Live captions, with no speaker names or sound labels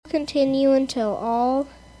continue until all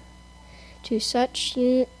to such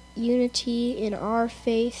unity in our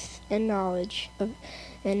faith and knowledge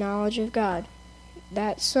of God,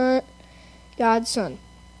 God's Son,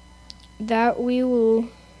 that we will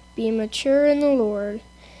be mature in the Lord,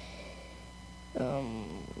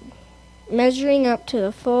 measuring up to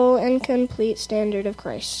the full and complete standard of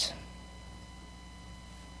Christ.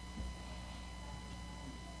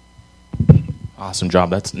 Awesome job.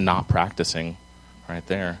 That's not practicing right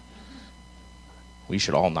there. We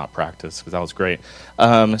should all not practice because that was great.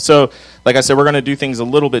 So, like I said, we're going to do things a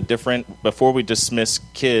little bit different. Before we dismiss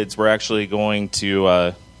kids, we're actually going to,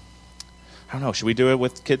 I don't know, should we do it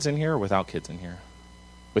with kids in here or without kids in here?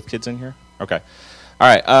 With kids in here? Okay. All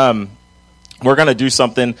right. We're going to do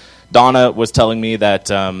something. Donna was telling me that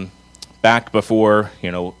back before,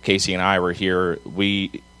 Casey and I were here,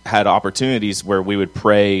 we had opportunities where we would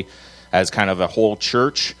pray as kind of a whole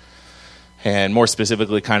church, and more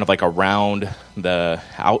specifically kind of like around the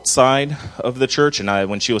outside of the church. And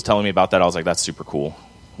when she was telling me about that, I was like, that's super cool.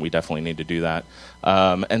 We definitely need to do that.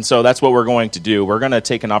 And so that's what we're going to do. We're going to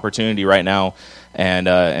take an opportunity right now, and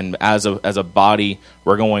as a body,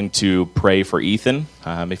 we're going to pray for Ethan.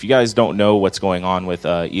 If you guys don't know what's going on with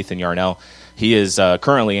Ethan Yarnell, he is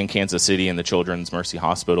currently in Kansas City in the Children's Mercy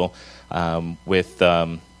Hospital with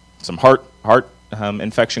some heart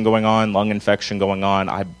infection going on, lung infection going on.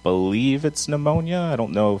 I believe it's pneumonia. I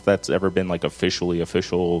don't know if that's ever been like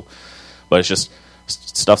official, but it's just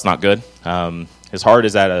stuff's not good. His heart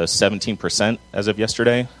is at a 17% as of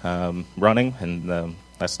yesterday, running, and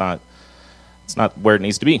it's not where it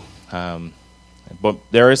needs to be. But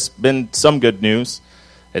there has been some good news.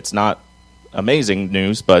 It's not amazing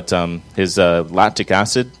news, but his lactic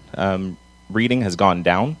acid reading has gone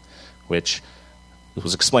down, which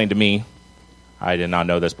was explained to me. I did not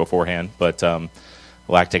know this beforehand, but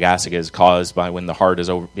lactic acid is caused by when the heart is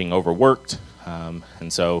being overworked,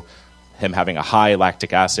 and so him having a high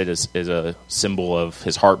lactic acid is a symbol of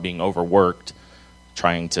his heart being overworked,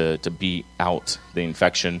 trying to beat out the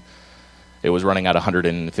infection. It was running at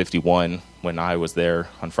 151 when I was there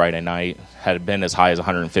on Friday night. Had been as high as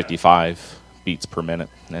 155 beats per minute,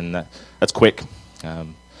 and that's quick.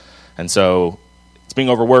 And so it's being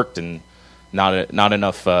overworked and not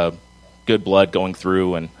enough good blood going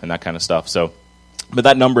through and that kind of stuff. So, but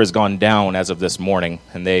that number has gone down as of this morning,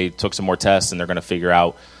 and they took some more tests, and they're going to figure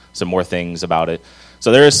out some more things about it.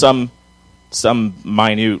 So there is some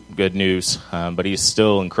minute good news, but he's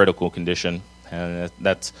still in critical condition, and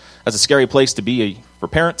that's a scary place to be for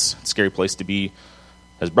parents. It's a scary place to be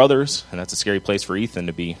as brothers, and that's a scary place for Ethan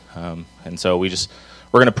to be. And so we're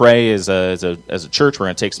going to pray as a church. We're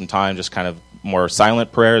going to take some time, just kind of more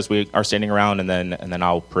silent prayer as we are standing around, and then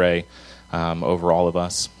I'll pray over all of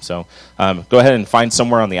us. So go ahead and find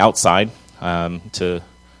somewhere on the outside to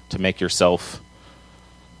make yourself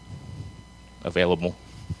available.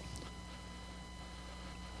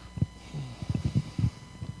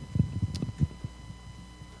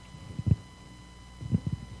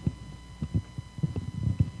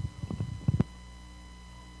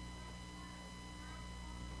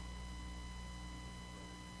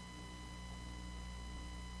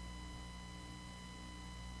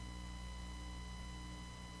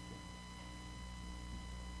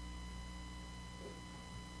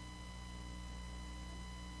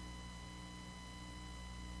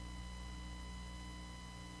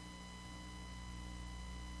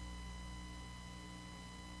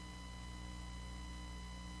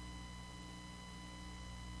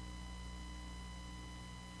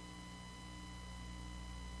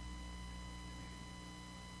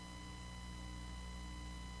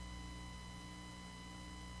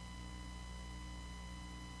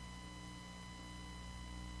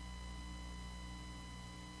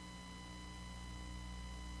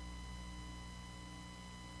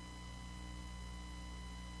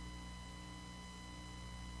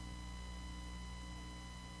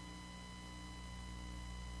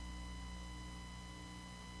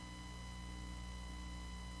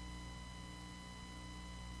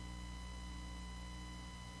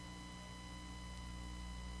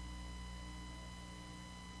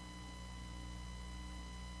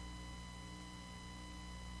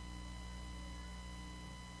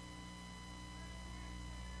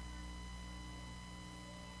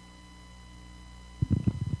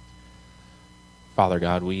 Father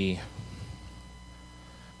God, we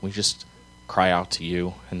just cry out to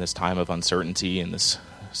you in this time of uncertainty, in this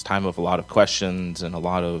time of a lot of questions and a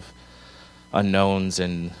lot of unknowns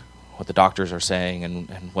and what the doctors are saying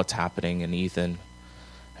and what's happening in Ethan.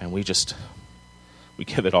 And we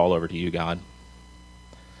give it all over to you, God.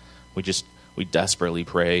 We desperately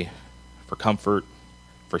pray for comfort,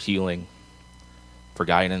 for healing, for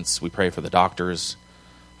guidance. We pray for the doctors,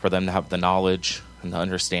 for them to have the knowledge and the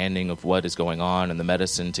understanding of what is going on and the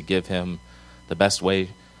medicine to give him the best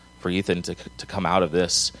way for Ethan to come out of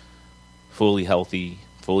this fully healthy,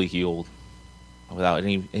 fully healed, without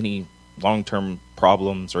any long-term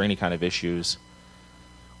problems or any kind of issues.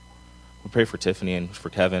 We pray for Tiffany and for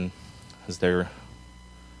Kevin as they're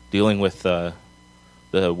dealing with the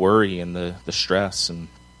worry and the stress, and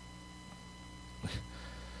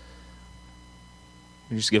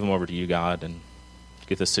we just give them over to you, God, and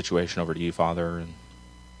give this situation over to you, Father. And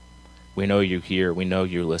we know you hear, we know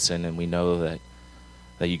you listen, and we know that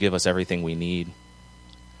you give us everything we need.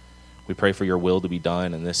 We pray for your will to be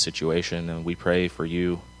done in this situation, and we pray for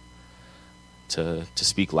you to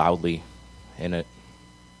speak loudly in it.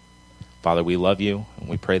 Father, we love you, and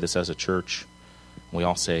we pray this as a church. We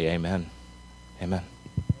all say amen. Amen.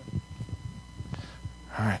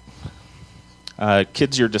 All right.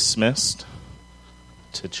 Kids, you're dismissed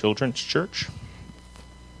to Children's Church.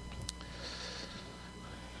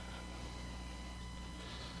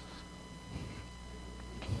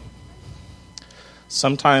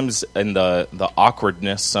 Sometimes in the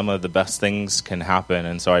awkwardness, some of the best things can happen,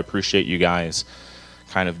 and so I appreciate you guys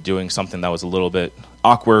kind of doing something that was a little bit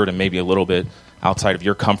awkward and maybe a little bit outside of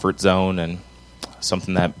your comfort zone and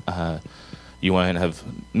something that you wouldn't have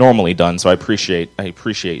normally done. So I appreciate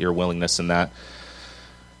your willingness in that.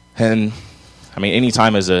 And I mean,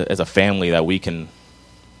 anytime as a family that we can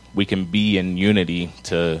be in unity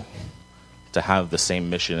to have the same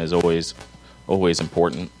mission is always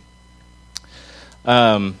important.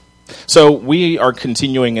 So we are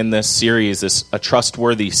continuing in this series, a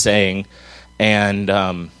trustworthy saying, and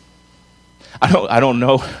I don't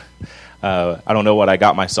know what I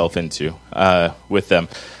got myself into with them,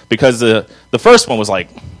 because the first one was like,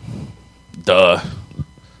 duh,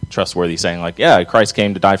 trustworthy saying, like, yeah, Christ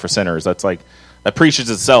came to die for sinners. That's like, that preaches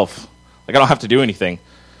itself. Like, I don't have to do anything.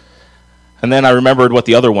 And then I remembered what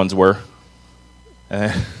the other ones were.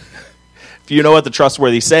 If you know what the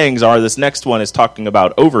trustworthy sayings are, this next one is talking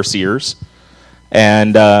about overseers,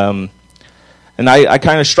 and I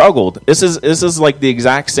kind of struggled. This is like the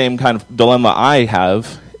exact same kind of dilemma I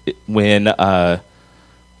have when I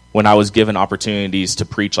was given opportunities to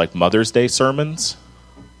preach like Mother's Day sermons.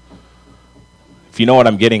 If you know what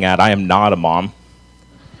I'm getting at, I am not a mom,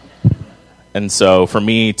 and so for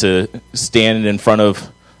me to stand in front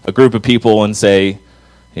of a group of people and say,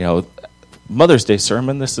 you know, Mother's Day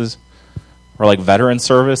sermon, this is. Or like veteran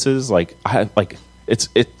services, you kind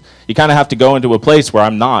of have to go into a place where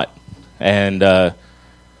I'm not, and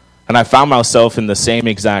I found myself in the same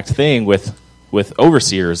exact thing with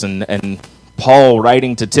overseers, and Paul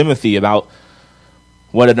writing to Timothy about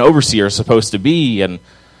what an overseer is supposed to be, and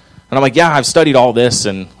I'm like, yeah, I've studied all this,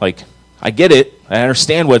 and like I get it, I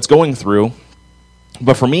understand what it's going through,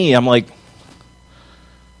 but for me, I'm like,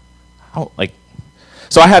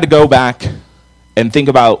 so I had to go back and think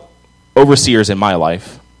about overseers in my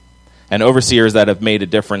life and overseers that have made a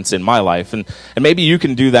difference in my life. And maybe you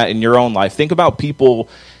can do that in your own life. Think about people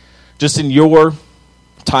just in your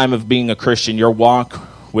time of being a Christian, your walk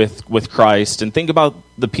with Christ, and think about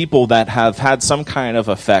the people that have had some kind of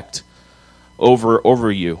effect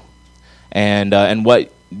over you and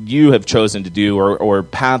what you have chosen to do or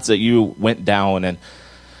paths that you went down and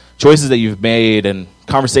choices that you've made and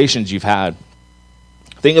conversations you've had.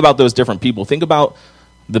 Think about those different people. Think about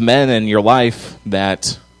the men in your life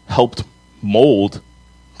that helped mold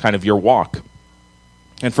kind of your walk.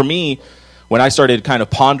 And for me, when I started kind of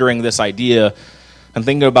pondering this idea and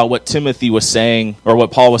thinking about what Timothy was saying, or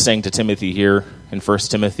what Paul was saying to Timothy here in 1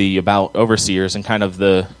 Timothy about overseers and kind of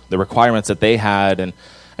the requirements that they had and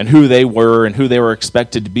who they were and who they were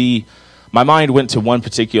expected to be, my mind went to one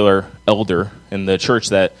particular elder in the church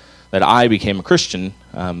that I became a Christian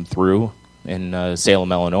through in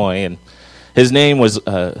Salem, Illinois, and his name was,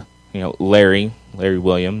 Larry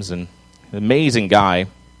Williams, and an amazing guy,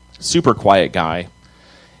 super quiet guy.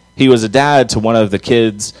 He was a dad to one of the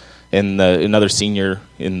kids and another senior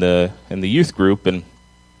in the youth group, and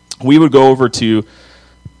we would go over to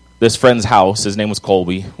this friend's house. His name was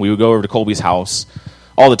Colby. We would go over to Colby's house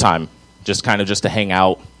all the time, just to hang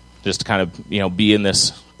out, just to kind of be in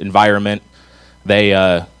this environment.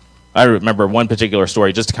 I remember one particular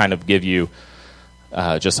story just to kind of give you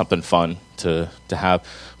just something fun to have.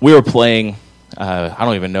 We were playing, I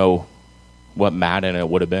don't even know what Madden it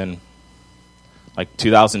would have been, like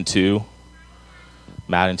 2002,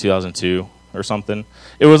 Madden 2002 or something.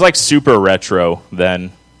 It was like super retro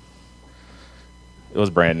then. It was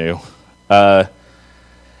brand new.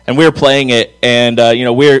 And we were playing it, and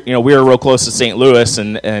we were real close to St. Louis,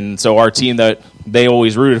 and so our team that they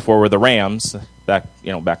always rooted for were the Rams, back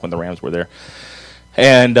when the Rams were there.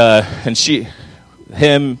 And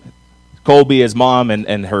Colby, his mom,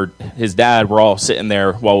 and his dad were all sitting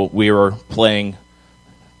there while we were playing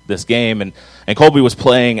this game, and Colby was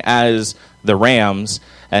playing as the Rams,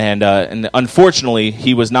 and unfortunately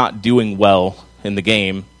he was not doing well in the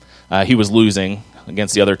game. He was losing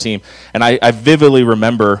against the other team, and I vividly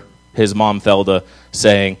remember his mom Thelda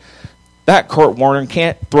saying, "That Kurt Warner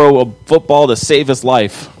can't throw a football to save his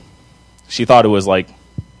life." She thought it was like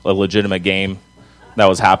a legitimate game that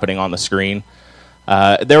was happening on the screen.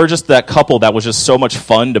 They were just that couple that was just so much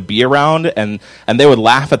fun to be around, and they would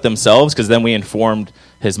laugh at themselves because then we informed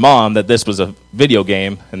his mom that this was a video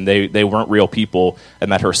game and they weren't real people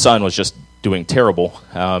and that her son was just doing terrible.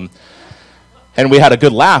 And we had a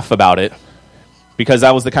good laugh about it because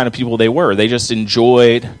that was the kind of people they were. They just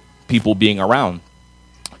enjoyed people being around.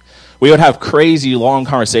 We would have crazy long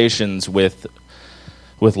conversations with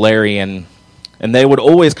Larry, and they would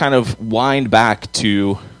always kind of wind back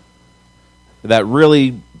to that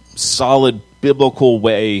really solid biblical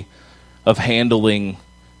way of handling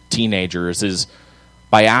teenagers is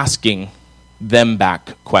by asking them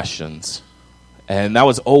back questions. And that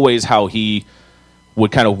was always how he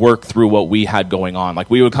would kind of work through what we had going on. Like,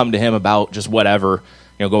 we would come to him about just whatever,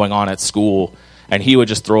 going on at school, and he would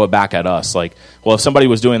just throw it back at us. Like, well, if somebody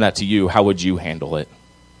was doing that to you, how would you handle it?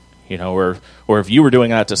 Or if you were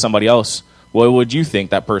doing that to somebody else, what would you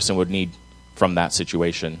think that person would need from that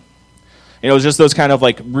situation? It was just those kind of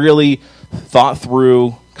like really thought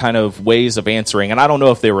through kind of ways of answering. And I don't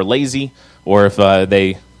know if they were lazy or if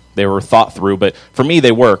they were thought through, but for me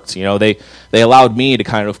they worked. They allowed me to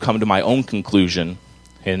kind of come to my own conclusion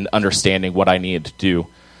in understanding what I needed to do.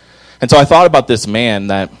 And so I thought about this man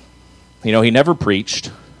that, he never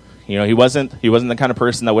preached. He wasn't the kind of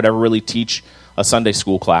person that would ever really teach a Sunday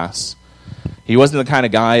school class. He wasn't the kind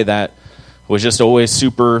of guy that was just always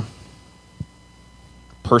super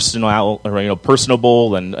personable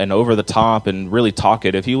and over the top and really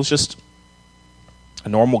talkative. He was just a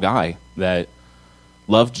normal guy that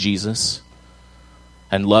loved Jesus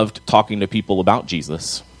and loved talking to people about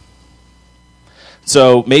Jesus.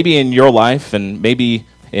 So maybe in your life and maybe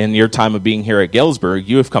in your time of being here at Galesburg,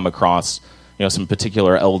 you have come across some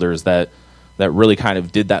particular elders that really kind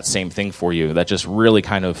of did that same thing for you, that just really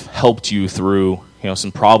kind of helped you through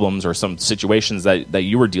some problems or some situations that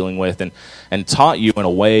you were dealing with, and taught you in a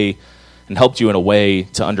way and helped you in a way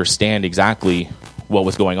to understand exactly what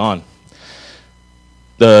was going on.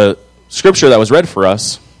 The scripture that was read for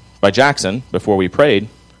us by Jackson before we prayed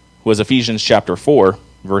was Ephesians chapter 4,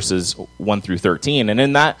 verses 1 through 13. And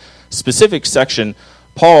in that specific section,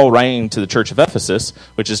 Paul, writing to the church of Ephesus,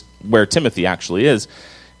 which is where Timothy actually is,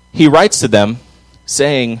 he writes to them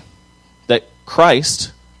saying that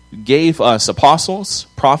Christ gave us apostles,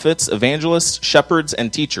 prophets, evangelists, shepherds,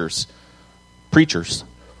 and teachers, preachers.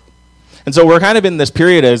 And so we're kind of in this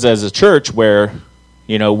period as a church where,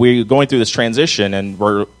 we're going through this transition and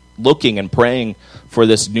we're looking and praying for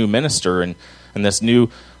this new minister and this new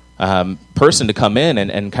person to come in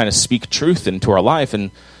and kind of speak truth into our life.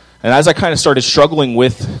 And as I kind of started struggling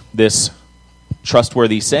with this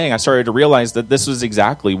trustworthy saying, I started to realize that this was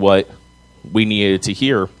exactly what we needed to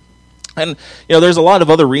hear. And there's a lot of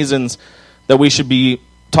other reasons that we should be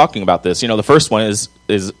talking about this. The first one is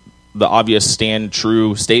the obvious stand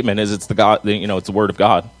true statement is it's it's the word of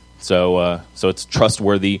God. So it's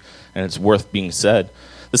trustworthy and it's worth being said.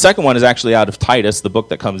 The second one is actually out of Titus, the book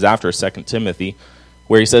that comes after 2 Timothy,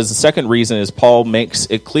 where he says the second reason is Paul makes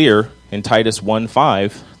it clear in Titus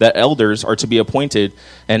 1:5 that elders are to be appointed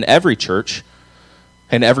in every church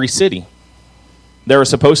and every city. There are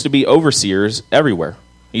supposed to be overseers everywhere.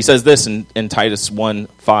 He says this in Titus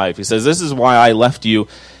 1:5. He says, "This is why I left you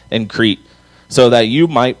in Crete, so that you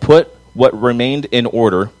might put what remained in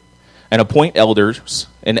order and appoint elders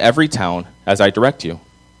in every town as I direct you."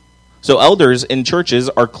 So elders in churches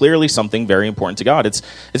are clearly something very important to God. It's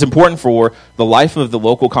important for the life of the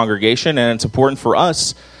local congregation, and it's important for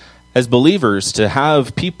us as believers to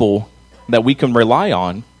have people that we can rely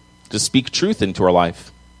on to speak truth into our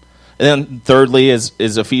life. And then thirdly is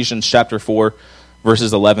Ephesians chapter 4,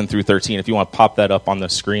 verses 11 through 13. If you want to pop that up on the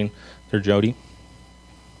screen there, Jody.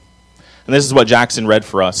 And this is what Jackson read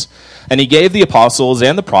for us. "And he gave the apostles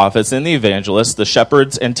and the prophets and the evangelists, the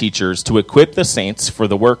shepherds and teachers, to equip the saints for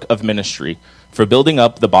the work of ministry, for building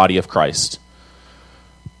up the body of Christ."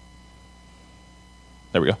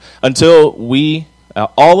 There we go. "Until we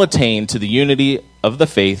all attain to the unity of the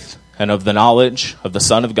faith and of the knowledge of the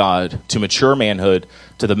Son of God, to mature manhood,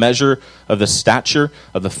 to the measure of the stature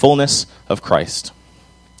of the fullness of Christ."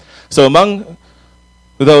 So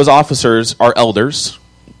those officers are elders,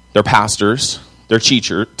 they're pastors, they're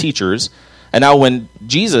teachers. And now when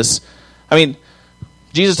Jesus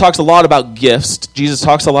talks a lot about gifts. Jesus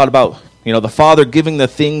talks a lot about, the Father giving the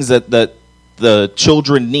things that the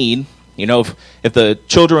children need. If the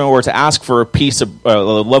children were to ask for a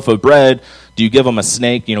loaf of bread, do you give them a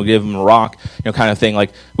snake? Give them a rock, kind of thing.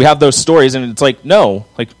 Like, we have those stories, and it's like, no.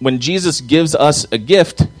 Like, when Jesus gives us a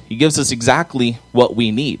gift, he gives us exactly what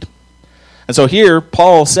we need. And so here,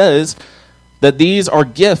 Paul says that these are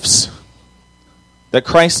gifts that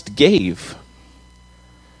Christ gave.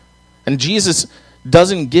 And Jesus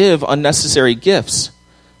doesn't give unnecessary gifts.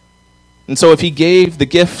 And so if he gave the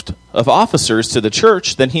gift of officers to the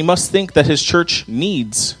church, then he must think that his church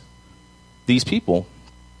needs these people.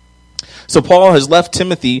 So Paul has left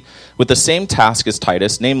Timothy with the same task as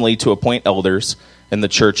Titus, namely to appoint elders in the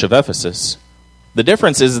church of Ephesus. The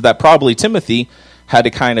difference is that probably Timothy had to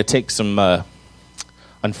kind of take some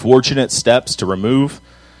unfortunate steps to remove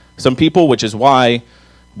some people, which is why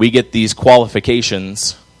we get these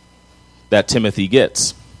qualifications that Timothy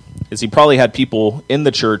gets. Is he probably had people in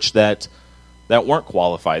the church that weren't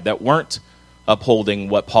qualified, that weren't upholding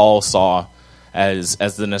what Paul saw as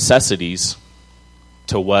the necessities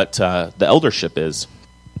to what the eldership is.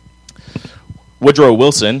 Woodrow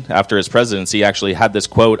Wilson, after his presidency, actually had this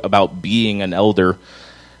quote about being an elder.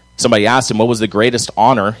 Somebody asked him what was the greatest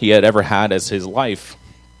honor he had ever had as his life.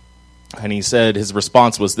 And he said his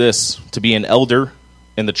response was this: to be an elder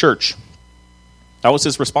in the church. That was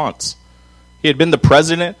his response. He had been the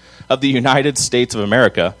president of the United States of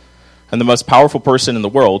America and the most powerful person in the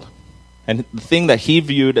world. And the thing that he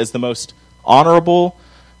viewed as the most honorable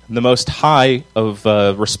and the most high of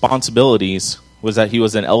responsibilities was that he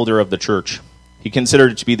was an elder of the church. He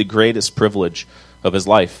considered it to be the greatest privilege of his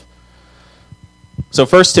life. So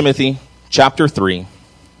 1 Timothy chapter 3,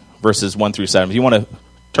 verses 1 through 7. If you want to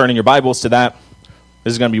turn in your Bibles to that,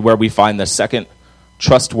 this is going to be where we find the second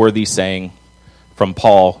trustworthy saying from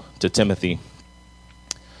Paul to Timothy.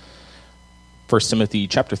 1 Timothy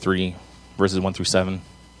chapter 3, verses 1 through 7.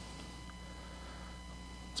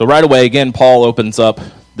 So right away, again, Paul opens up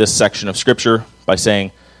this section of Scripture by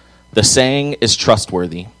saying, the saying is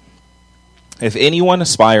trustworthy. If anyone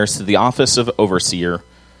aspires to the office of overseer,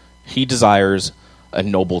 he desires a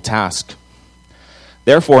noble task.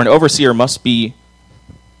 Therefore, an overseer must be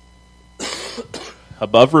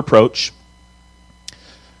above reproach.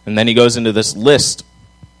 And then he goes into this list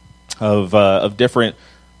of different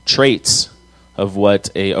traits of what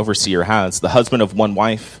a overseer has. The husband of one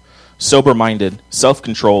wife, sober-minded,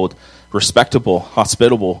 self-controlled, respectable,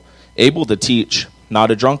 hospitable, able to teach,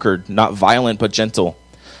 not a drunkard, not violent but gentle,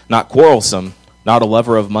 not quarrelsome, not a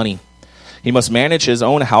lover of money. He must manage his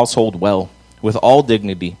own household well, with all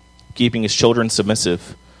dignity, keeping his children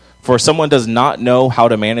submissive. For if someone does not know how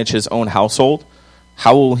to manage his own household,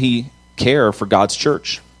 how will he care for God's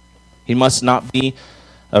church? He must not be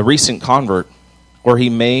a recent convert, or he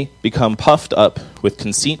may become puffed up with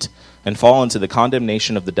conceit and fall into the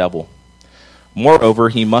condemnation of the devil. Moreover,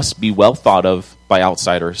 he must be well thought of by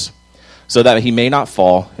outsiders, so that he may not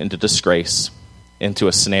fall into disgrace, into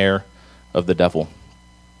a snare of the devil.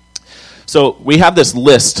 So we have this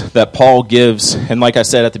list that Paul gives, and like I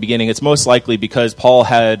said at the beginning, it's most likely because Paul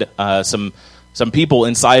had some people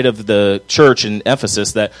inside of the church in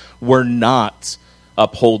Ephesus that were not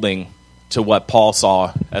upholding to what Paul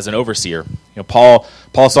saw as an overseer. Paul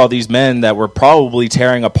saw these men that were probably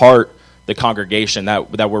tearing apart the congregation,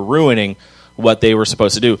 that were ruining what they were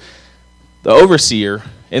supposed to do. The overseer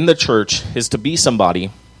in the church is to be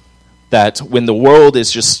somebody that when the world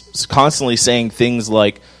is just constantly saying things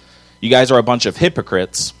like, you guys are a bunch of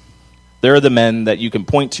hypocrites, they're the men that you can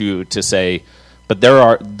point to say, but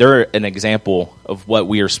they're an example of what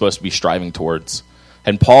we are supposed to be striving towards.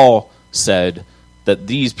 And Paul said that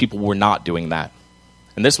these people were not doing that.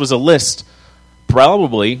 And this was a list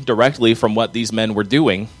probably directly from what these men were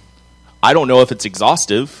doing. I don't know if it's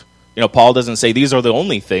exhaustive. Paul doesn't say these are the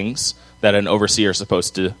only things that an overseer is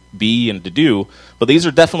supposed to be and to do, but these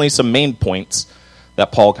are definitely some main points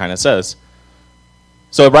that Paul kind of says.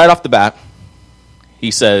 So right off the bat,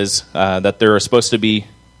 he says that there are supposed to be,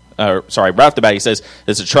 right off the bat, he says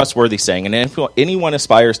it's a trustworthy saying, and if anyone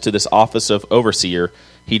aspires to this office of overseer,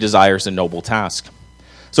 he desires a noble task.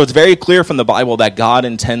 So it's very clear from the Bible that God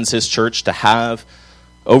intends his church to have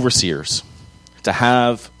overseers, to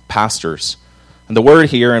have pastors. And the word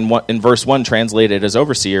here in verse 1 translated as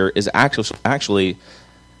overseer is actually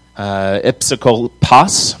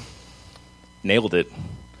ipsikopos, nailed it,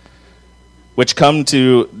 which come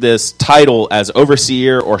to this title as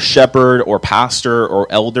overseer or shepherd or pastor or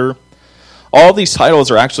elder. All these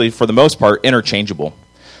titles are actually, for the most part, interchangeable.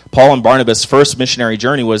 Paul and Barnabas' first missionary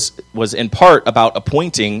journey was in part about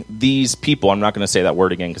appointing these people. I'm not going to say that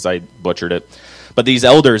word again because I butchered it. But these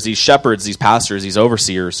elders, these shepherds, these pastors, these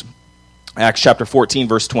overseers. Acts chapter 14,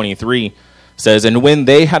 verse 23 says, "And when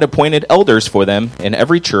they had appointed elders for them in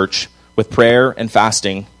every church, with prayer and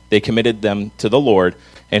fasting, they committed them to the Lord,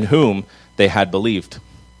 in whom they had believed."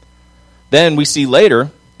 Then we see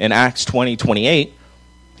later in Acts 20:28,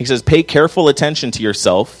 he says, "Pay careful attention to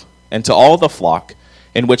yourself and to all the flock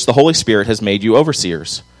in which the Holy Spirit has made you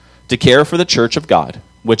overseers, to care for the church of God,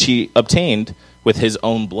 which he obtained with his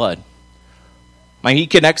own blood." Now, he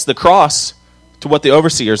connects the cross to what the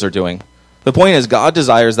overseers are doing. The point is, God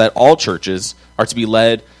desires that all churches are to be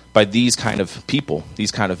led by these kind of people,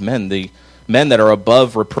 these kind of men, the men that are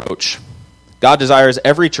above reproach. God desires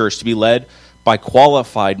every church to be led by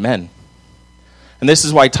qualified men. And this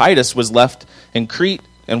is why Titus was left in Crete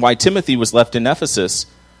and why Timothy was left in Ephesus,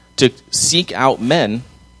 to seek out men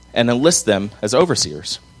and enlist them as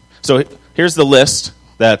overseers. So here's the list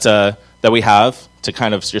that we have to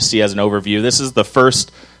kind of just see as an overview. This is the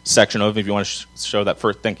first section of, if you want to show that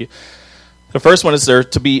first, thank you. The first one is there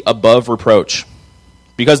to be above reproach.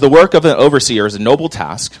 Because the work of an overseer is a noble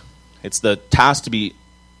task. It's the task to be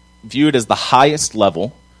viewed as the highest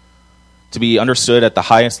level, to be understood at the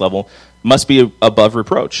highest level, must be above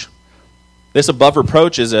reproach. This above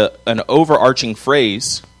reproach is an overarching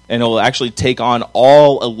phrase, and it will actually take on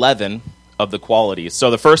all 11 of the qualities.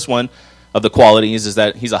 So the first one of the qualities is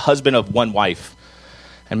that he's a husband of one wife.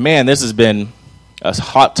 And man, this has been a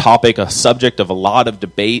hot topic, a subject of a lot of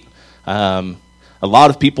debate. A lot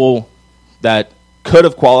of people that could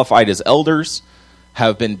have qualified as elders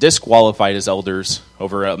have been disqualified as elders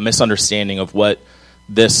over a misunderstanding of what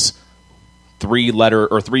this three-letter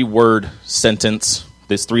or three-word sentence,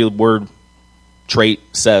 this three-word trait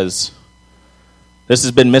says. This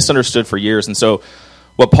has been misunderstood for years. And so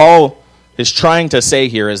what Paul is trying to say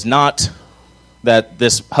here is not that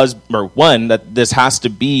this husband, or one, that this has to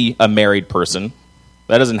be a married person.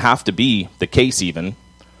 That doesn't have to be the case even.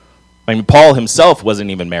 I mean, Paul himself wasn't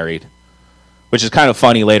even married, which is kind of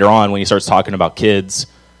funny later on when he starts talking about kids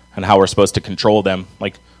and how we're supposed to control them.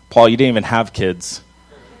 Like, Paul, you didn't even have kids.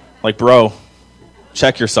 Like, bro,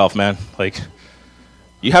 check yourself, man. Like,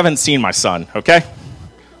 you haven't seen my son, okay?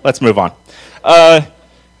 Let's move on.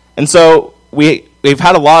 And so we've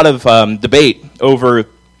had a lot of debate over,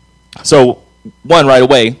 so one, right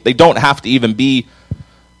away, they don't have to even be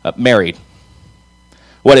married.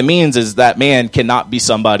 What it means is that man cannot be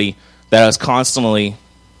somebody that is constantly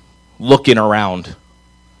looking around.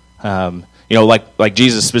 Like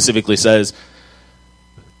Jesus specifically says,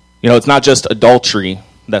 it's not just adultery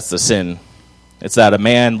that's the sin. It's that a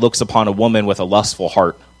man looks upon a woman with a lustful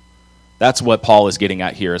heart. That's what Paul is getting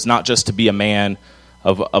at here. It's not just to be a man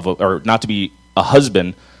or not to be a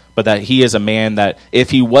husband, but that he is a man that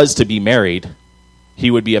if he was to be married,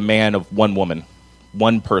 he would be a man of one woman,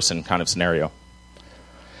 one person kind of scenario.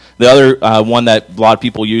 The other one that a lot of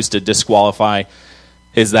people use to disqualify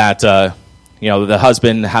is that the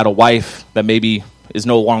husband had a wife that maybe is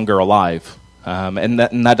no longer alive, and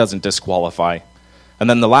that doesn't disqualify. And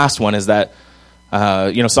then the last one is that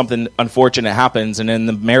something unfortunate happens, and in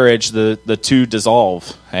the marriage the two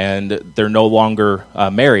dissolve and they're no longer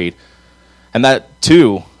married. And that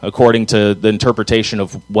too, according to the interpretation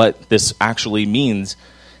of what this actually means,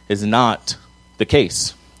 is not the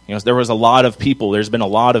case. There was a lot of people, there's been a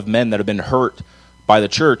lot of men that have been hurt by the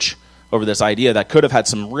church over this idea that could have had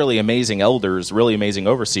some really amazing elders, really amazing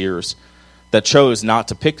overseers, that chose not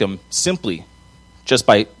to pick them simply just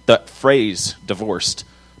by the phrase divorced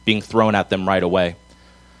being thrown at them right away.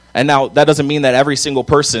 And now that doesn't mean that every single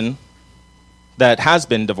person that has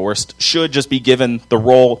been divorced should just be given the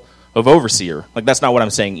role of overseer. Like, that's not what I'm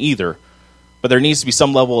saying either. But there needs to be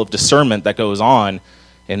some level of discernment that goes on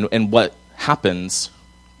in what happens,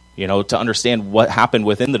 to understand what happened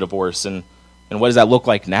within the divorce and what does that look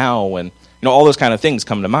like now, and all those kind of things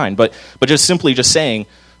come to mind. But just simply just saying,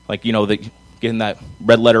 like, that getting that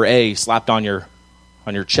red letter A slapped on your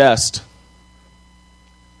chest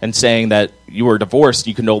and saying that you were divorced,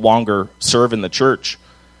 you can no longer serve in the church,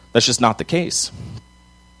 that's just not the case.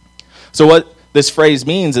 So what this phrase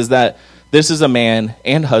means is that this is a man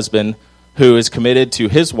and husband who is committed to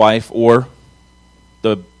his wife or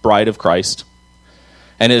the bride of Christ,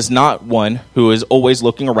 and is not one who is always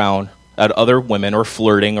looking around at other women or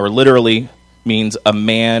flirting, or literally means a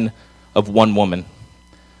man of one woman.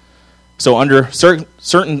 So under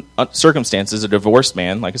certain circumstances, a divorced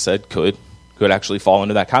man, like I said, could actually fall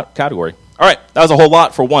into that category. All right, that was a whole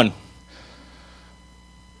lot for one.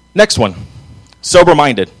 Next one,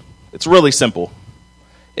 sober-minded. It's really simple.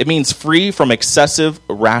 It means free from excessive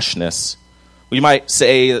rashness. We might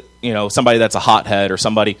say, somebody that's a hothead, or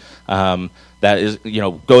somebody that is,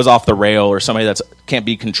 goes off the rail, or somebody that can't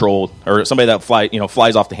be controlled, or somebody that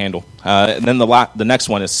flies off the handle. And then the next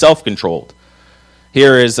one is self-controlled.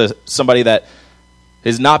 Here is somebody that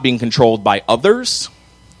is not being controlled by others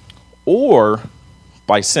or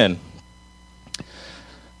by sin.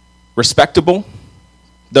 Respectable.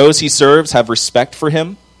 Those he serves have respect for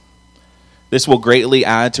him. This will greatly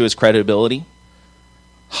add to his credibility.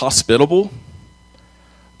 Hospitable.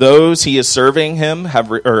 Those he is serving him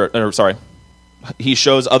he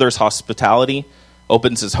shows others hospitality,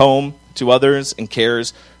 opens his home to others, and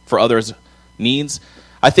cares for others' needs.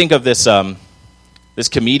 I think of this this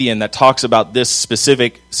comedian that talks about this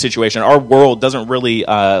specific situation. Our world doesn't really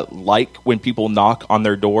like when people knock on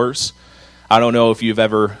their doors. I don't know if you've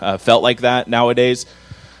ever felt like that nowadays,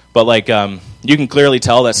 but you can clearly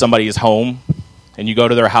tell that somebody is home, and you go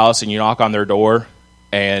to their house and you knock on their door,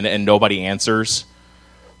 and nobody answers.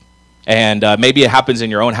 And maybe it happens in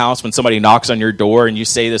your own house when somebody knocks on your door and you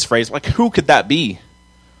say this phrase, who could that be?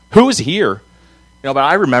 Who is here? But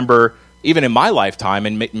I remember, even in my lifetime,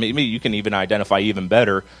 and maybe you can even identify even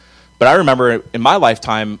better, but I remember in my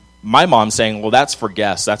lifetime, my mom saying, well, that's for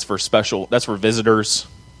guests, that's for visitors,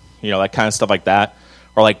 that kind of stuff like that.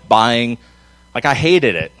 Or buying, I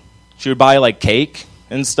hated it. She would buy cake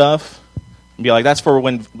and stuff and be like, that's for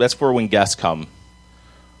when guests come.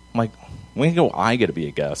 I'm like, when do I get to be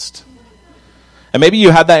a guest? And maybe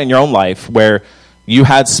you had that in your own life where you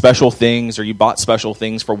had special things, or you bought special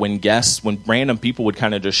things for when random people would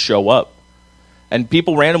kind of just show up. And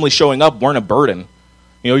people randomly showing up weren't a burden.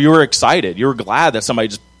 You were excited. You were glad that somebody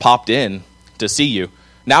just popped in to see you.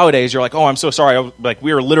 Nowadays, you're like, oh, I'm so sorry.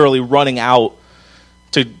 We were literally running out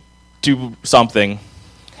to do something,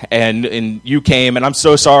 and you came, and I'm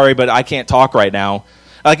so sorry, but I can't talk right now.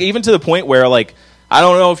 Even to the point where, I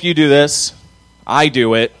don't know if you do this, I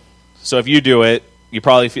do it. So if you do it, if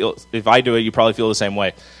I do it, you probably feel the same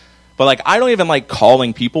way. But I don't even like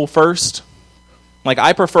calling people first.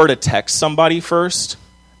 I prefer to text somebody first,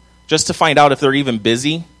 just to find out if they're even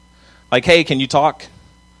busy. Hey, can you talk?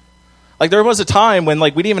 There was a time when we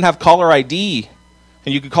didn't even have caller ID,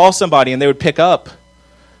 and you could call somebody and they would pick up.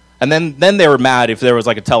 And then they were mad if there was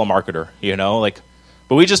a telemarketer,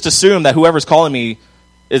 but we just assume that whoever's calling me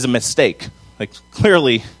is a mistake.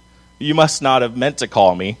 Clearly, you must not have meant to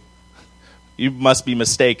call me. You must be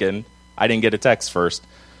mistaken. I didn't get a text first.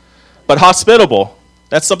 But hospitable,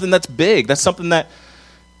 that's something that's big. That's something that,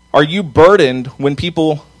 are you burdened when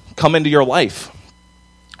people come into your life?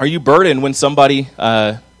 Are you burdened when somebody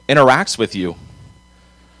interacts with you?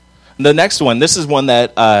 And the next one, this is one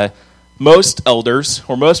that most elders,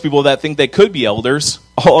 or most people that think they could be elders,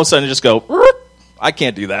 all of a sudden just go, I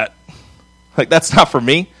can't do that. That's not for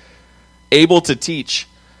me. Able to teach.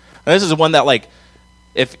 And this is one that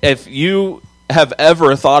if you have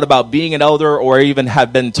ever thought about being an elder, or even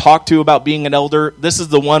have been talked to about being an elder, this is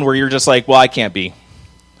the one where you're just well, I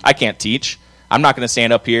can't teach. I'm not going to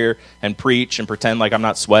stand up here and preach and pretend like I'm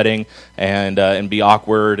not sweating and be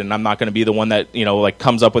awkward, and I'm not going to be the one that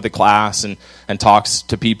comes up with a class and talks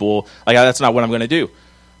to people. That's not what I'm going to do.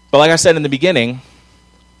 But like I said in the beginning,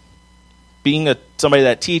 being somebody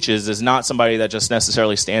that teaches is not somebody that just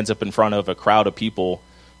necessarily stands up in front of a crowd of people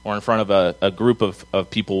or in front of a group of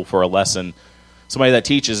people for a lesson. Somebody that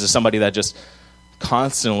teaches is somebody that just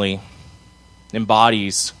constantly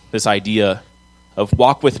embodies this idea of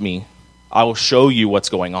walk with me. I will show you what's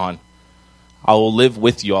going on. I will live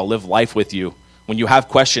with you. I'll live life with you. When you have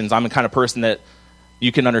questions, I'm the kind of person that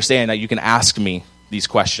you can understand, that you can ask me these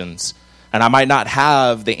questions. And I might not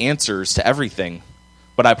have the answers to everything,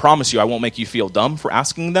 but I promise you I won't make you feel dumb for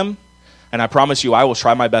asking them. And I promise you I will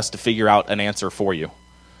try my best to figure out an answer for you.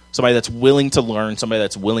 Somebody that's willing to learn, somebody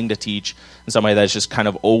that's willing to teach, and somebody that's just kind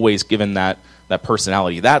of always given that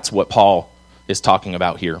personality. That's what Paul is talking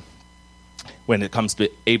about here when it comes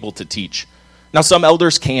to able to teach. Now, some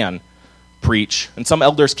elders can preach, and some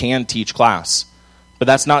elders can teach class, but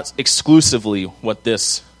that's not exclusively what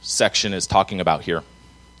this section is talking about here.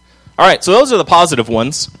 All right, so those are the positive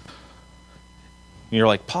ones. And you're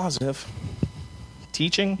like, positive?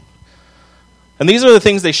 Teaching? And these are the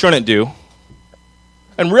things they shouldn't do.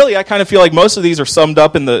 And really, I kind of feel like most of these are summed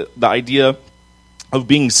up in the idea of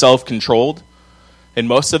being self-controlled in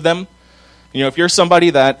most of them. If you're somebody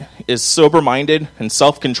that is sober-minded and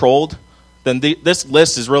self-controlled, then this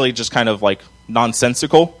list is really just kind of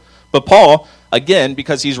nonsensical. But Paul, again,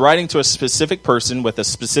 because he's writing to a specific person with a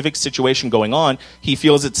specific situation going on, he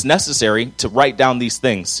feels it's necessary to write down these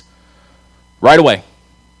things right away.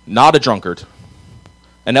 Not a drunkard.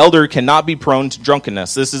 An elder cannot be prone to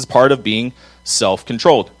drunkenness. This is part of being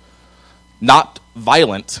self-controlled, not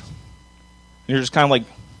violent. You're just kind of like,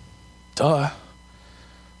 duh.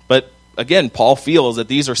 But again, Paul feels that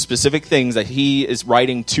these are specific things that he is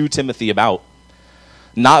writing to Timothy about.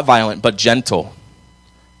 Not violent, but gentle.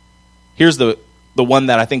 Here's the one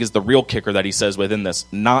that I think is the real kicker that he says within this.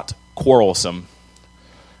 Not quarrelsome.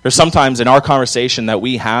 There's sometimes in our conversation that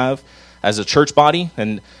we have as a church body,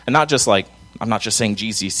 and not just like, I'm not just saying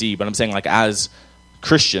GCC, but I'm saying like as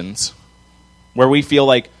Christians, where we feel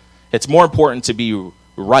like it's more important to be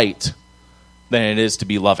right than it is to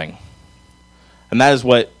be loving. And that is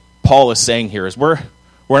what Paul is saying here, is we're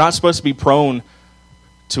not supposed to be prone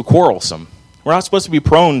to quarrelsome. We're not supposed to be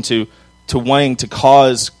prone to wanting to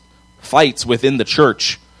cause fights within the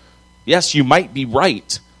church. Yes, you might be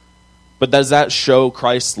right, but does that show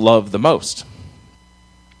Christ's love the most?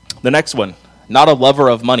 The next one, not a lover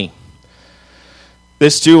of money.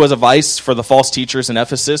 This too was a vice for the false teachers in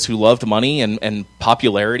Ephesus who loved money and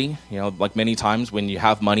popularity. Like many times when you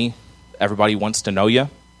have money, everybody wants to know you.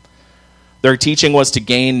 Their teaching was to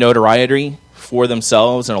gain notoriety for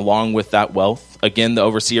themselves, and along with that wealth, again, the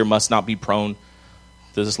overseer must not be prone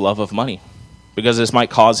to this love of money, because this might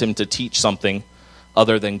cause him to teach something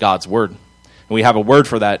other than God's word. And we have a word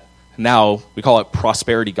for that now. We call it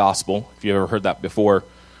prosperity gospel, if you've ever heard that before,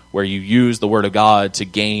 where you use the word of God to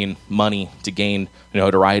gain money, to gain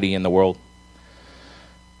notoriety in the world.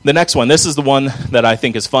 The next one, this is the one that I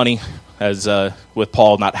think is funny, as with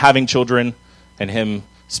Paul not having children and him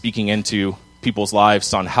speaking into people's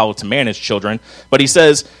lives on how to manage children. But he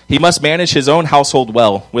says he must manage his own household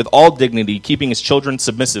well, with all dignity, keeping his children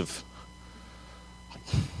submissive.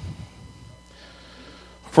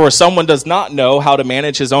 For if someone does not know how to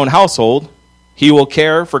manage his own household, he will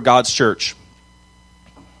care for God's church.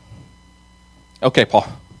 Okay, Paul.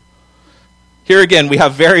 Here again, we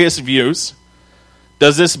have various views.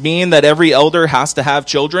 Does this mean that every elder has to have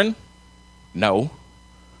children? No.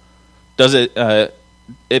 Does it?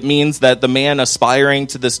 It means that the man aspiring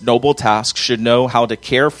to this noble task should know how to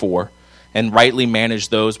care for and rightly manage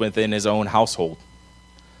those within his own household.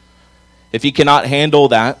 If he cannot handle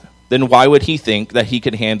that, then why would he think that he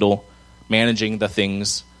could handle managing the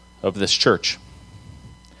things of this church?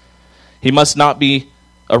 He must not be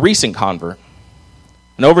a recent convert.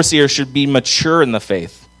 An overseer should be mature in the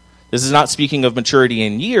faith. This is not speaking of maturity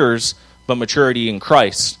in years, but maturity in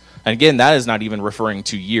Christ. And again, that is not even referring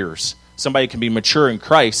to years. Somebody can be mature in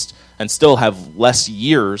Christ and still have less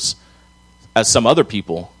years as some other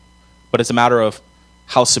people, but it's a matter of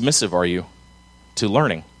how submissive are you to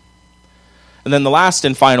learning. And then the last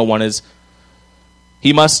and final one is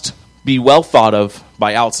he must be well thought of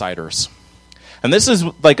by outsiders. And this is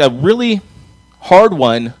like a really hard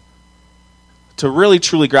one to really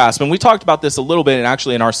truly grasp. And we talked about this a little bit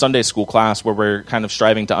actually in our Sunday school class, where we're kind of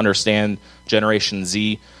striving to understand Generation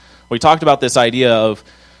Z. We talked about this idea of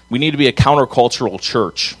we need to be a countercultural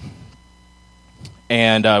church.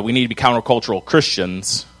 And we need to be countercultural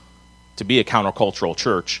Christians to be a countercultural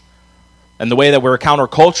church. And the way that we're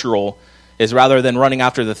countercultural is rather than running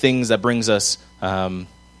after the things that brings us fame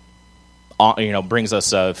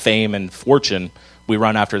and fortune, we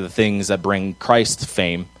run after the things that bring Christ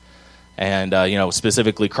fame. And,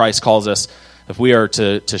 specifically Christ calls us, if we are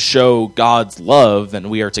to show God's love, then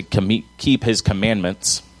we are to keep his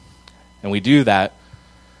commandments. And we do that,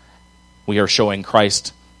 we are showing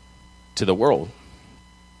Christ to the world.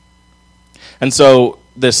 And so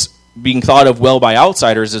this being thought of well by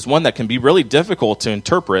outsiders is one that can be really difficult to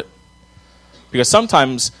interpret, because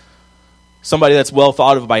sometimes somebody that's well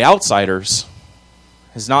thought of by outsiders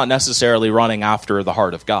is not necessarily running after the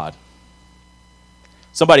heart of God.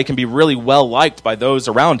 Somebody can be really well liked by those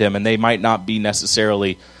around him, and they might not be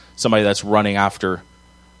necessarily somebody that's running after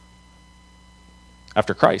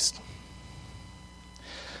Christ.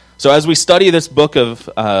 So as we study this book of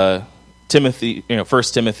Timothy, 1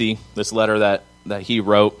 Timothy, this letter that he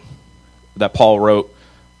wrote, that Paul wrote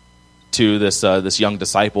to this young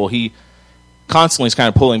disciple, he constantly is kind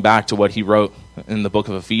of pulling back to what he wrote in the book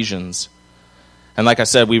of Ephesians. And like I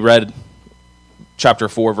said, we read chapter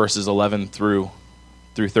 4, verses 11 through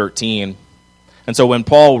 13. And so when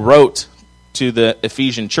Paul wrote to the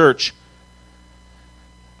Ephesian church,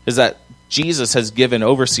 is that Jesus has given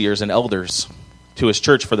overseers and elders to his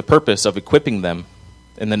church for the purpose of equipping them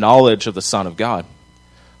in the knowledge of the Son of God.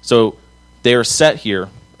 So they are set here.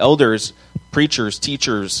 Elders, preachers,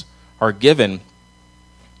 teachers are given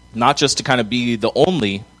not just to kind of be the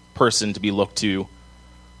only person to be looked to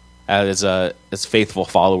as faithful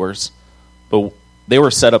followers, but they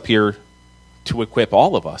were set up here to equip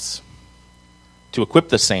all of us, to equip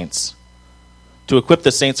the saints, to equip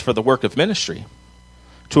the saints for the work of ministry.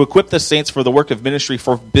 To equip the saints for the work of ministry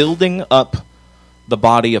for building up the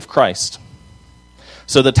body of Christ.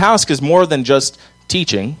 So the task is more than just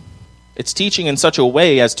teaching. It's teaching in such a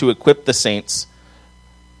way as to equip the saints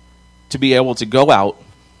to be able to go out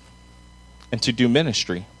and to do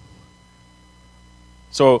ministry.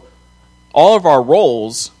 So all of our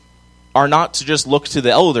roles are not to just look to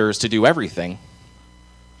the elders to do everything.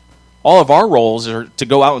 All of our roles are to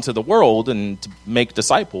go out into the world and to make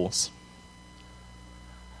disciples.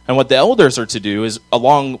 And what the elders are to do is,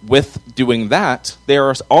 along with doing that, they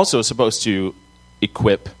are also supposed to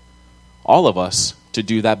equip all of us to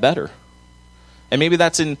do that better. And maybe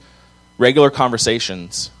that's in regular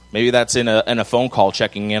conversations. Maybe that's in a phone call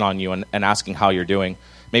checking in on you and asking how you're doing.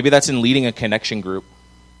 Maybe that's in leading a connection group.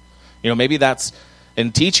 Maybe that's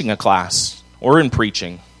in teaching a class or in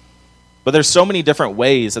preaching. But there's so many different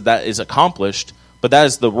ways that is accomplished, but that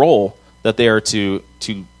is the role that they are to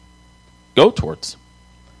go towards.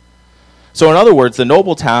 So in other words, the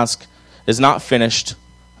noble task is not finished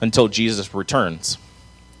until Jesus returns.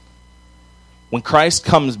 When Christ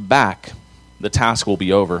comes back, the task will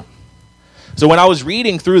be over. So when I was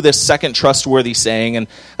reading through this second trustworthy saying, and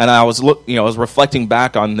I was reflecting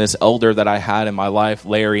back on this elder that I had in my life,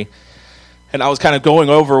 Larry, and I was kind of going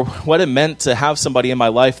over what it meant to have somebody in my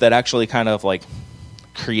life that actually kind of like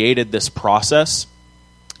created this process.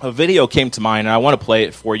 A video came to mind, and I want to play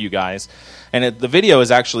it for you guys. And the video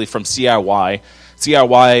is actually from CIY.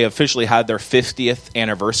 CIY officially had their 50th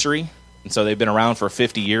anniversary, and so they've been around for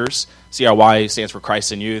 50 years. CIY stands for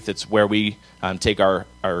Christ in Youth. It's where we take our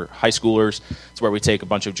high schoolers. It's where we take a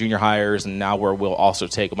bunch of junior hires, and now where we'll also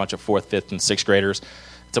take a bunch of 4th, 5th, and 6th graders.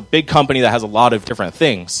 It's a big company that has a lot of different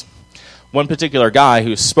things. One particular guy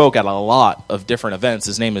who spoke at a lot of different events,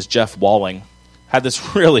 his name is Jeff Walling, had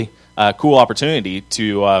this really cool opportunity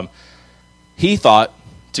to, he thought,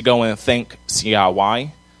 to go and thank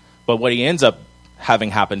CIY, but what he ends up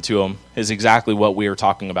having happen to him is exactly what we are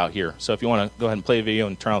talking about here. So if you want to go ahead and play a video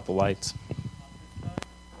and turn out the lights.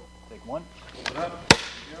 Take one.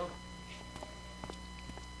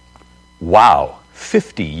 Wow,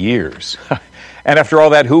 50 years. And after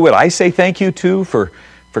all that, who would I say thank you to for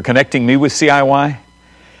connecting me with CIY?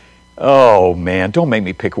 Oh, man, don't make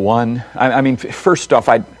me pick one. I mean, first off,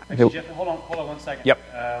 Jeff, hold on 1 second. Yep.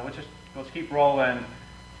 Let's keep rolling.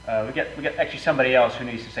 We get actually somebody else who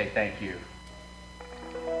needs to say thank you.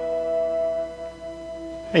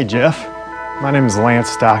 Hey Jeff, my name is Lance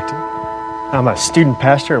Stockton. I'm a student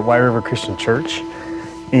pastor at White River Christian Church,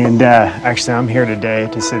 and actually I'm here today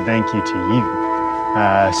to say thank you to you.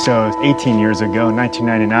 So 18 years ago, in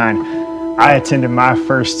 1999, I attended my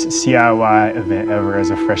first CIY event ever as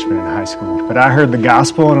a freshman in high school. But I heard the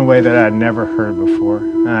gospel in a way that I had never heard before.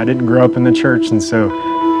 I didn't grow up in the church, and so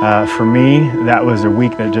for me, that was a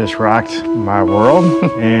week that just rocked my world,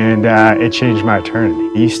 and it changed my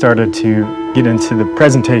eternity. He started to get into the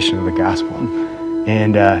presentation of the gospel,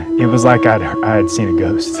 and it was like I had seen a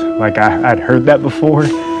ghost. Like I'd heard that before,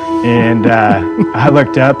 and I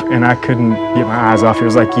looked up, and I couldn't get my eyes off. It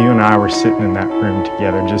was like you and I were sitting in that room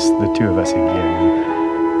together, just the two of us again.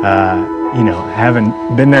 Having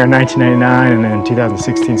been there in 1999 and then in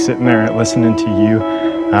 2016 sitting there listening to you,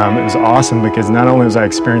 it was awesome because not only was I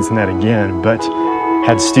experiencing that again, but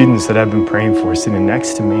had students that I've been praying for sitting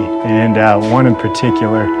next to me. And one in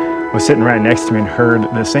particular was sitting right next to me and heard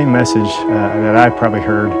the same message that I probably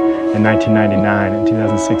heard in 1999 and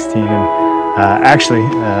 2016. And actually,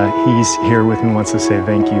 he's here with me, wants to say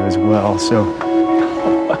thank you as well. So.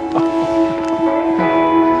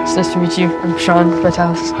 It's nice to meet you. I'm Sean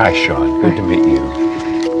Vitalis. Hi, Sean. Good to meet you.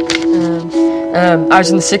 I was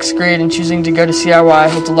in the 6th grade, and choosing to go to CIY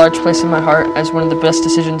holds a large place in my heart as one of the best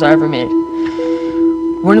decisions I ever made.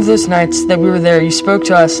 One of those nights that we were there, you spoke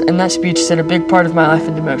to us, and that speech set a big part of my life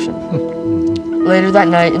into motion. Later that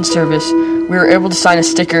night in service, we were able to sign a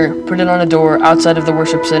sticker, put it on a door outside of the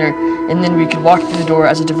worship center, and then we could walk through the door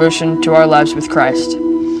as a devotion to our lives with Christ.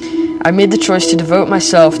 I made the choice to devote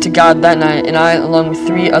myself to God that night, and I, along with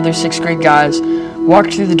 3 other 6th grade guys,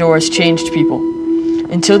 walked through the door as changed people.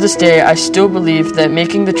 Until this day, I still believe that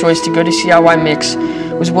making the choice to go to CIY Mix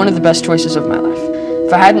was one of the best choices of my life.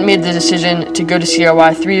 If I hadn't made the decision to go to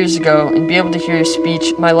CIY 3 years ago and be able to hear your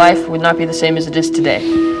speech, my life would not be the same as it is today.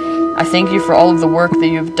 I thank you for all of the work that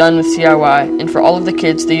you have done with CIY and for all of the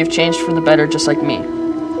kids that you have changed for the better just like me.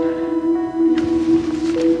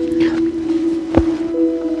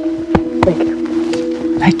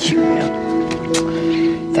 Thank you,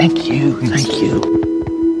 man. Thank you.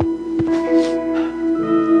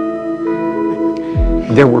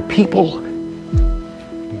 There were people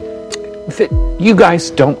that you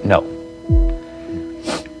guys don't know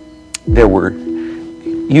there were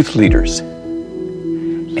youth leaders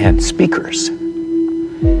and speakers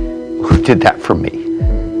who did that for me.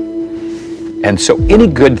 And so any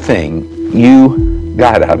good thing you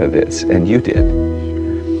got out of this, and you did,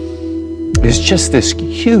 is just this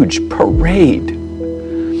huge parade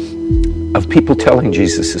of people telling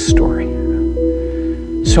Jesus' story.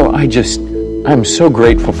 So I'm so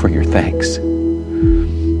grateful for your thanks.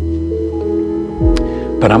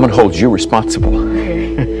 But I'm going to hold you responsible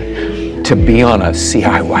to be on a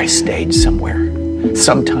CIY stage somewhere,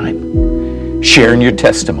 sometime, sharing your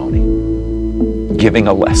testimony, giving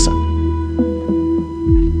a lesson.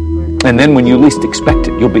 And then when you least expect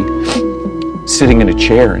it, you'll be sitting in a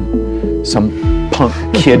chair and some punk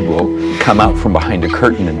kid will come out from behind a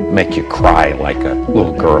curtain and make you cry like a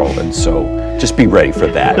little girl. And so just be ready for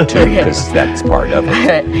that too, because that's part of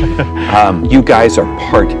it. You guys are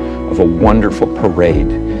part of a wonderful parade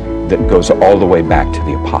that goes all the way back to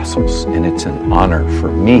the apostles. And it's an honor for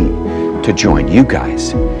me to join you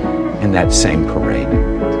guys in that same parade.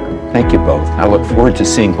 Thank you both. I look forward to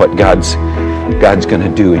seeing what God's going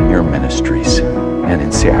to do in your ministries and in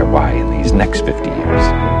CIY in these next 50 years.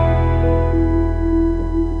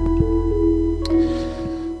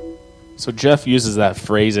 So Jeff uses that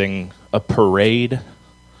phrasing, a parade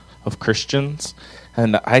of Christians,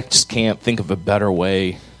 and I just can't think of a better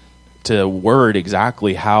way to word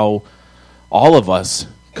exactly how all of us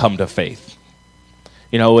come to faith.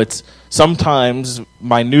 You know, it's sometimes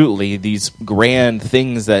minutely these grand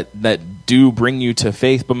things that do bring you to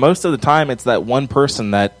faith, but most of the time it's that one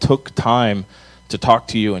person that took time to talk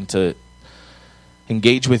to you and to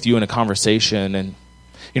engage with you in a conversation. And,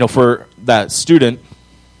 you know, for that student,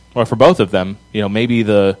 or for both of them, you know, maybe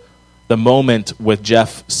the moment with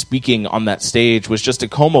Jeff speaking on that stage was just a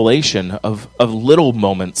culmination of little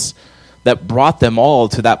moments that brought them all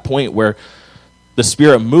to that point where the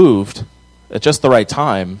Spirit moved at just the right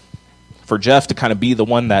time for Jeff to kind of be the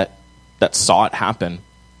one that saw it happen.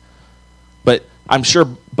 But I'm sure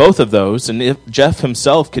both of those, and if Jeff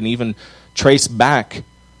himself can even trace back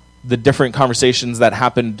the different conversations that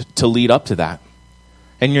happened to lead up to that.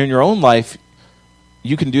 And in your own life,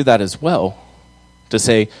 you can do that as well. To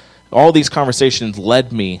say, all these conversations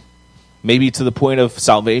led me maybe to the point of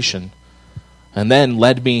salvation, and then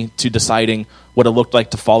led me to deciding what it looked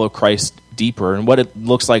like to follow Christ deeper, and what it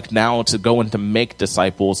looks like now to go and to make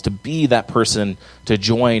disciples, to be that person to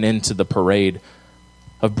join into the parade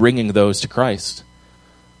of bringing those to Christ.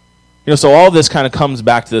 You know, so all this kind of comes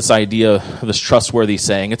back to this idea of this trustworthy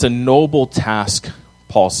saying. It's a noble task,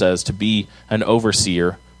 Paul says, to be an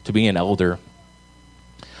overseer, to be an elder,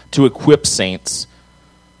 to equip saints,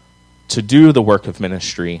 to do the work of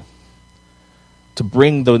ministry, to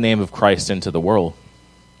bring the name of Christ into the world.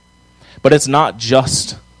 But it's not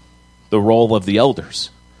just the role of the elders.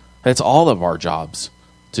 It's all of our jobs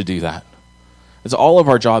to do that. It's all of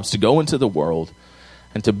our jobs to go into the world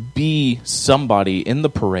and to be somebody in the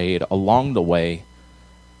parade along the way.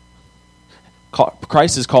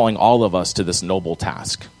 Christ is calling all of us to this noble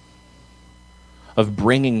task of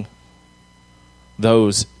bringing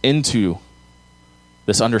those into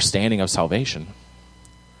this understanding of salvation.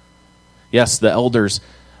 Yes, the elders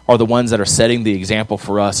are the ones that are setting the example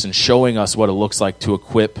for us and showing us what it looks like to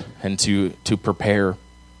equip and to prepare.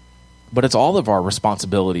 But it's all of our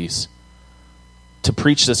responsibilities to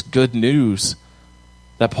preach this good news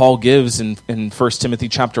that Paul gives in 1 Timothy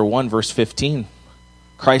chapter 1, verse 15.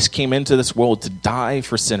 Christ came into this world to die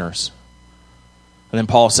for sinners. And then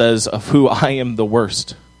Paul says, of who I am the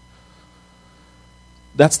worst.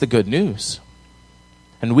 That's the good news.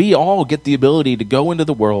 And we all get the ability to go into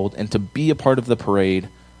the world and to be a part of the parade,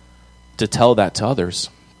 to tell that to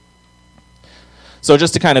others. So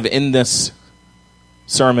just to kind of end this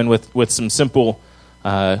sermon with some simple,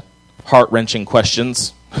 heart-wrenching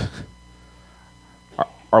questions.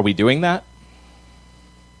 Are we doing that?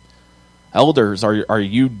 Elders, are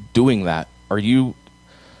you doing that? Are you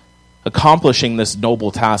accomplishing this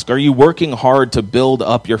noble task? Are you working hard to build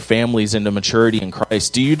up your families into maturity in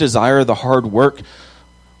Christ? Do you desire the hard work,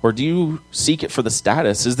 or do you seek it for the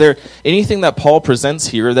status? Is there anything that Paul presents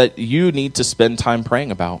here that you need to spend time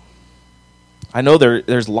praying about? I know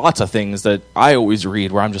there's lots of things that I always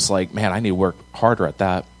read where I'm just like, man, I need to work harder at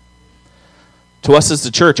that. To us as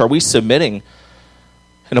the church, are we submitting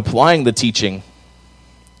and applying the teaching?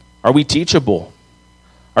 Are we teachable?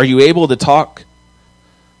 Are you able to talk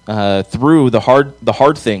through the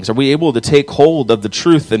hard things? Are we able to take hold of the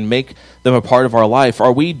truth and make them a part of our life?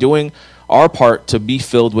 Are we doing our part to be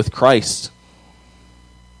filled with Christ?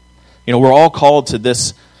 You know, we're all called to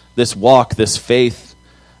this walk, this faith,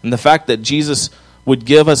 and the fact that Jesus would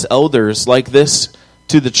give us elders like this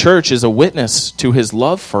to the church is a witness to his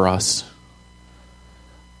love for us.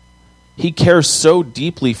 He cares so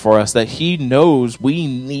deeply for us that he knows we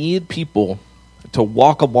need people to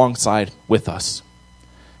walk alongside with us.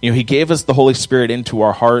 He gave us the Holy Spirit into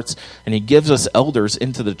our hearts, and he gives us elders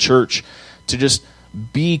into the church to just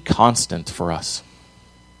be constant for us.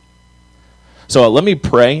 So let me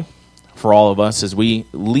pray for all of us as we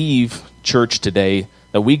leave church today,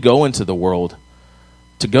 that we go into the world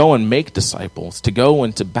to go and make disciples, to go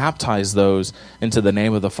and to baptize those into the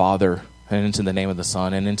name of the Father and into the name of the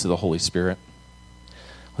Son and into the Holy Spirit.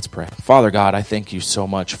 Let's pray. Father God, I thank you so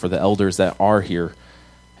much for the elders that are here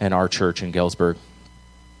in our church in Galesburg.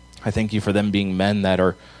 I thank you for them being men that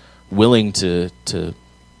are willing to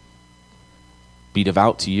be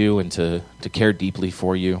devout to you and to care deeply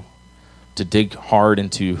for you, to dig hard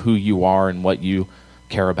into who you are and what you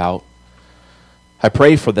care about. I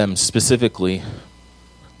pray for them specifically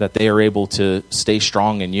that they are able to stay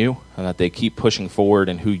strong in you and that they keep pushing forward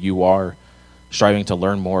in who you are, striving to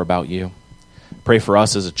learn more about you. Pray for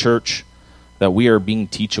us as a church that we are being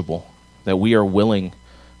teachable, that we are willing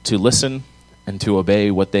to listen and to obey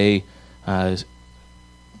what they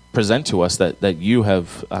present to us that you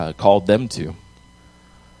have called them to.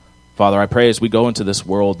 Father, I pray as we go into this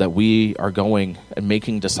world that we are going and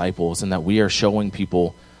making disciples and that we are showing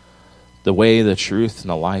people the way, the truth, and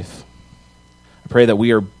the life. I pray that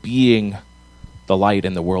we are being the light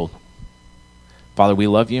in the world. Father, we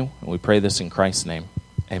love you, and we pray this in Christ's name.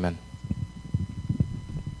 Amen.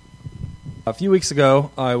 A few weeks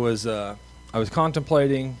ago, I was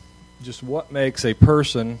contemplating just what makes a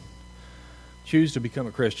person choose to become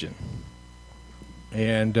a Christian.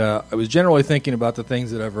 And I was generally thinking about the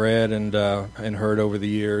things that I've read and heard over the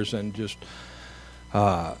years, and just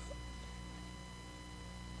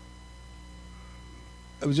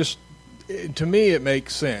it was just, to me, it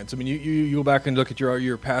makes sense. I mean, you go back and look at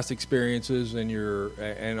your past experiences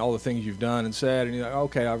and all the things you've done and said, and you're like,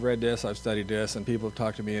 okay, I've read this, I've studied this, and people have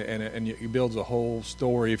talked to me, and it builds a whole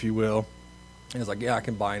story, if you will. And it's like, yeah, I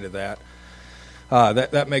can buy into that.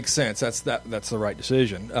 That makes sense. That's the right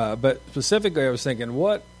decision. But specifically, I was thinking,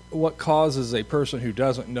 what causes a person who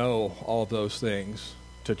doesn't know all of those things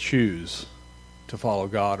to choose to follow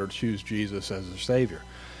God or to choose Jesus as their Savior?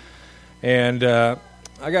 And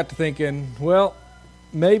I got to thinking, well,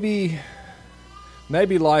 maybe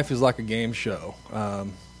life is like a game show.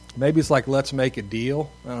 Maybe it's like Let's Make a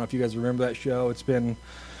Deal. I don't know if you guys remember that show. It's been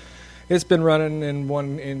running in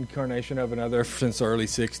one incarnation of another since the early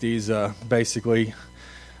 60s. Basically,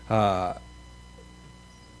 you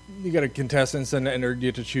got a contestants and you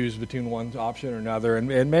get to choose between one option or another.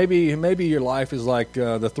 And maybe your life is like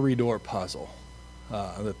the three-door puzzle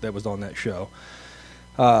that was on that show.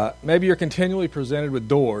 Maybe you're continually presented with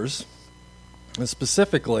doors, and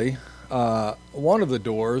specifically, one of the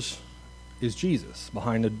doors is Jesus.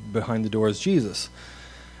 Behind the door is Jesus.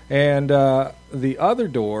 And the other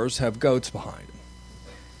doors have goats behind them.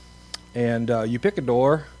 And you pick a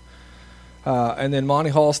door, and then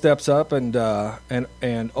Monty Hall steps up and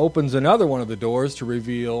opens another one of the doors to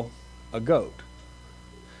reveal a goat.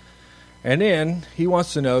 And then he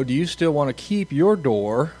wants to know, do you still want to keep your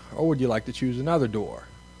door, or would you like to choose another door?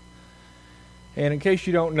 And in case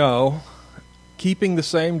you don't know, keeping the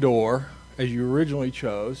same door as you originally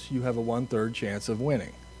chose, you have a 1/3 chance of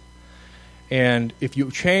winning. And if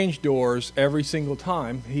you change doors every single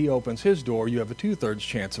time he opens his door, you have a 2/3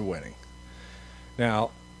 chance of winning.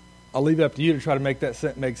 Now, I'll leave it up to you to try to make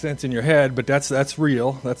that make sense in your head, but that's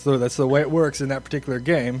real. That's the way it works in that particular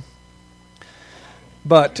game.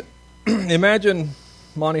 But imagine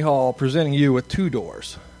Monty Hall presenting you with two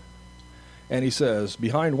doors. And he says,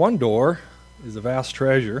 behind one door is a vast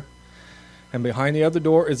treasure, and behind the other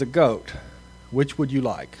door is a goat. Which would you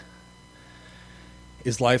like?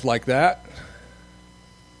 Is life like that?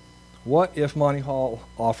 What if Monty Hall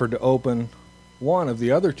offered to open one of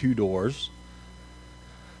the other two doors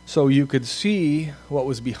so you could see what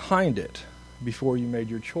was behind it before you made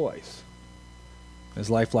your choice? Is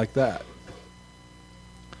life like that?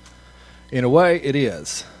 In a way, it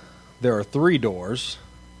is. There are three doors.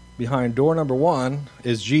 Behind door number one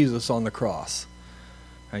is Jesus on the cross.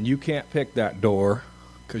 And you can't pick that door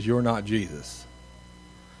because you're not Jesus.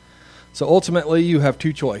 So ultimately, you have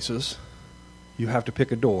two choices. You have to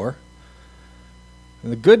pick a door.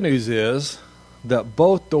 And the good news is that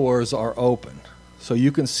both doors are open, so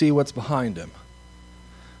you can see what's behind them.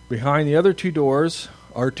 Behind the other two doors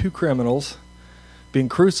are two criminals being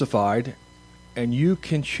crucified, and you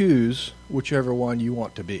can choose whichever one you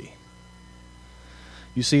want to be.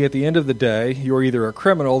 You see, at the end of the day, you're either a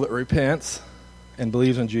criminal that repents and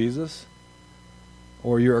believes in Jesus,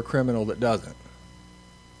 or you're a criminal that doesn't.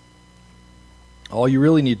 All you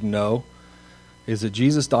really need to know is that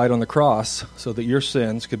Jesus died on the cross so that your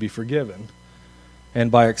sins could be forgiven. And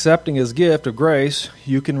by accepting his gift of grace,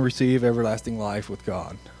 you can receive everlasting life with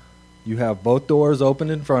God. You have both doors open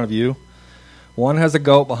in front of you. One has a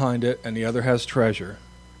goat behind it, and the other has treasure.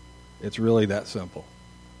 It's really that simple.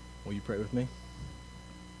 Will you pray with me?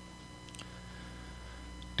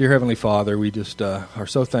 Dear Heavenly Father, we just are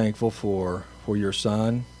so thankful for your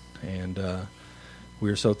Son, and we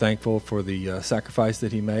are so thankful for the sacrifice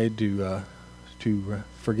that he made to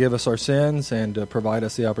forgive us our sins and provide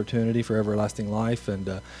us the opportunity for everlasting life.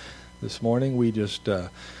 And this morning we just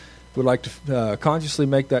would like to consciously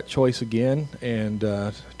make that choice again, and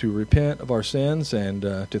to repent of our sins, and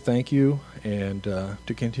to thank you, and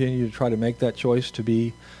to continue to try to make that choice to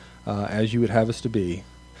be as you would have us to be.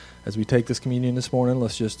 As we take this communion this morning,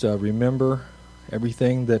 let's just remember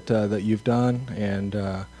everything that you've done,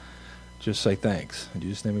 and just say thanks. In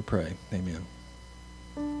Jesus' name we pray. Amen.